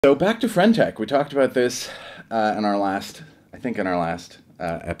So back to FriendTech. We talked about this in our last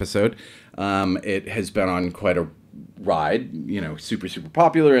episode. It has been on quite a ride, super, super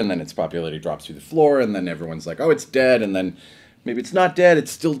popular, and then its popularity drops through the floor, and then everyone's like, oh, it's dead, and then maybe it's not dead,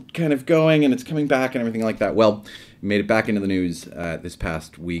 it's still kind of going, and it's coming back, and everything like that. Well, it made it back into the news this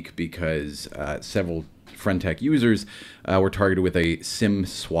past week because several FriendTech users were targeted with a SIM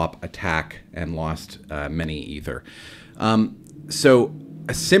swap attack and lost many Ether. So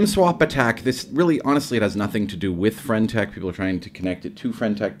a SIM swap attack, this really, honestly, it has nothing to do with FriendTech. People are trying to connect it to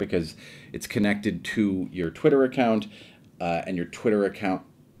FriendTech because it's connected to your Twitter account, and your Twitter account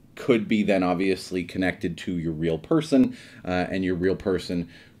could be then obviously connected to your real person, and your real person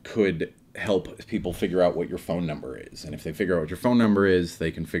could help people figure out what your phone number is. And if they figure out what your phone number is,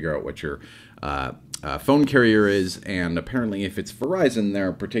 they can figure out what your phone carrier is. And apparently, if it's Verizon,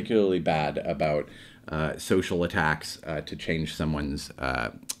 they're particularly bad about social attacks to change someone's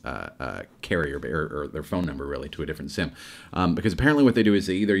carrier or their phone number really to a different SIM. Because apparently what they do is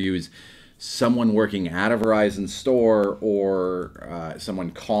they either use someone working at a Verizon store or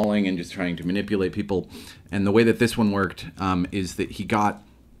someone calling and just trying to manipulate people. And the way that this one worked is that he got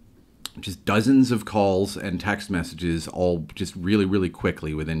just dozens of calls and text messages all just really, really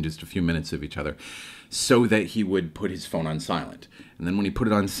quickly within just a few minutes of each other so that he would put his phone on silent. And then when he put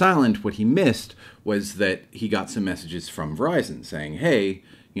it on silent, what he missed was that he got some messages from Verizon saying, hey,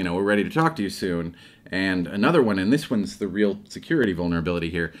 we're ready to talk to you soon. And another one, and this one's the real security vulnerability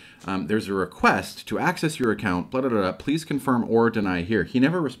here, there's a request to access your account, blah, blah, blah, please confirm or deny here. He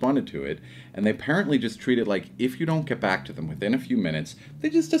never responded to it, and they apparently just treat it like if you don't get back to them within a few minutes, they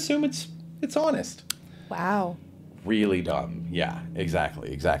just assume it's honest. Wow. Really dumb. Yeah,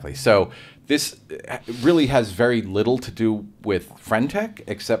 exactly. So this really has very little to do with FriendTech,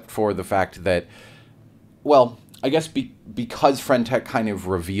 except for the fact that, well, I guess because FriendTech kind of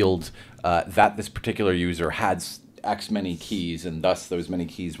revealed that this particular user had X many keys, and thus those many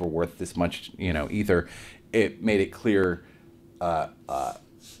keys were worth this much, Ether, it made it clear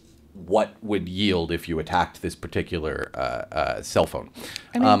what would yield if you attacked this particular cell phone.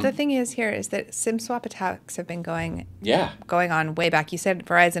 I mean, the thing is that SIM swap attacks have been going on way back. You said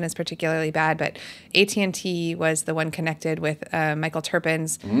Verizon is particularly bad, but AT&T was the one connected with Michael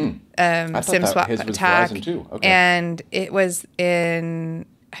Turpin's SIM swap attack. Verizon too. Okay. And it was in,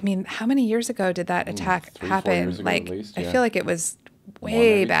 how many years ago did that attack happen? 4 years ago at least, yeah. I feel like it was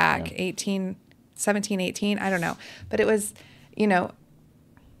way back, 17, 18, I don't know. But it was,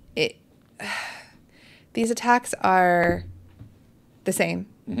 these attacks are the same.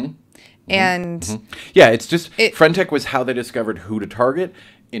 Mm-hmm. And yeah, it's just FriendTech was how they discovered who to target.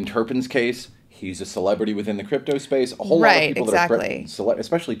 In Turpin's case, he's a celebrity within the crypto space. A whole lot of people that are,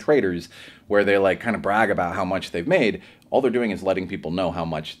 especially traders, where they kind of brag about how much they've made. All they're doing is letting people know how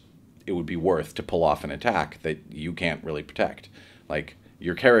much it would be worth to pull off an attack that you can't really protect. Like,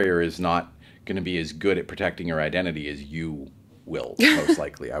 your carrier is not going to be as good at protecting your identity as you will, most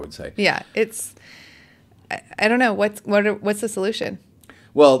likely, I would say. Yeah, I don't know. What's the solution?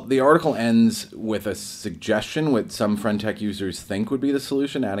 Well, the article ends with a suggestion, what some FriendTech users think would be the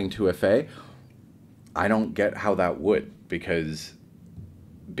solution, adding 2FA. I don't get how that would, because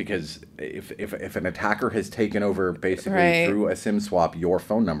if an attacker has taken over basically through a SIM swap your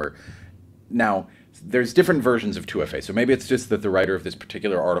phone number. Now, there's different versions of 2FA, so maybe it's just that the writer of this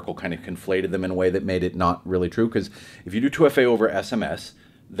particular article kind of conflated them in a way that made it not really true, because if you do 2FA over SMS,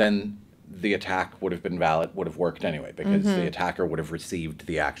 then the attack would have been valid, would have worked anyway, because the attacker would have received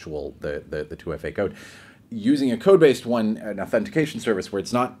the actual, the 2FA code. Using a code-based one, an authentication service where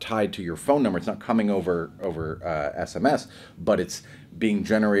it's not tied to your phone number, it's not coming over SMS, but it's being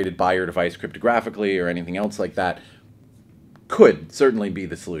generated by your device cryptographically or anything else like that, could certainly be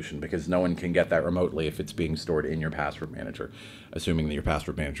the solution, because no one can get that remotely if it's being stored in your password manager, assuming that your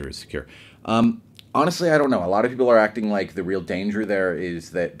password manager is secure. Honestly, I don't know. A lot of people are acting like the real danger there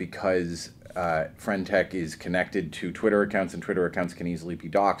is that because FriendTech is connected to Twitter accounts, and Twitter accounts can easily be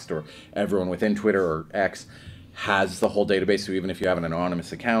doxxed, or everyone within Twitter or X has the whole database, so even if you have an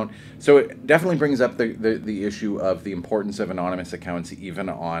anonymous account. So it definitely brings up the issue of the importance of anonymous accounts even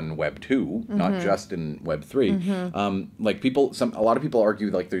on Web2, not just in Web3. Like a lot of people argue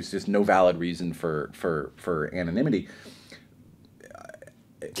like there's just no valid reason for anonymity.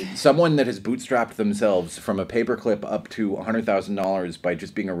 Someone that has bootstrapped themselves from a paperclip up to $100,000 by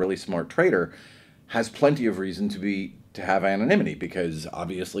just being a really smart trader has plenty of reason to have anonymity, because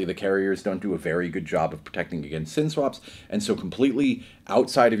obviously the carriers don't do a very good job of protecting against SIM swaps, and so completely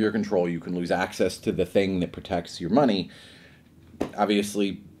outside of your control, you can lose access to the thing that protects your money.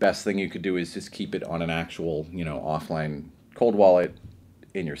 Obviously, best thing you could do is just keep it on an actual, offline cold wallet,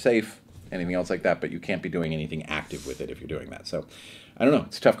 in your safe, anything else like that, but you can't be doing anything active with it if you're doing that. So I don't know.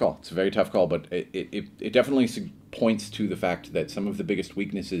 It's a tough call. It's a very tough call, but it definitely points to the fact that some of the biggest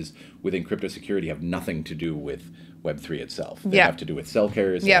weaknesses within crypto security have nothing to do with Web3 itself. They have to do with cell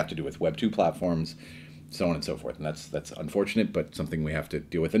carriers. They have to do with Web2 platforms, so on and so forth. And that's unfortunate, but something we have to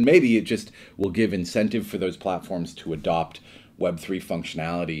deal with. And maybe it just will give incentive for those platforms to adopt Web3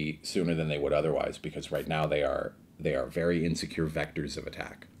 functionality sooner than they would otherwise, because right now they are very insecure vectors of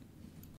attack.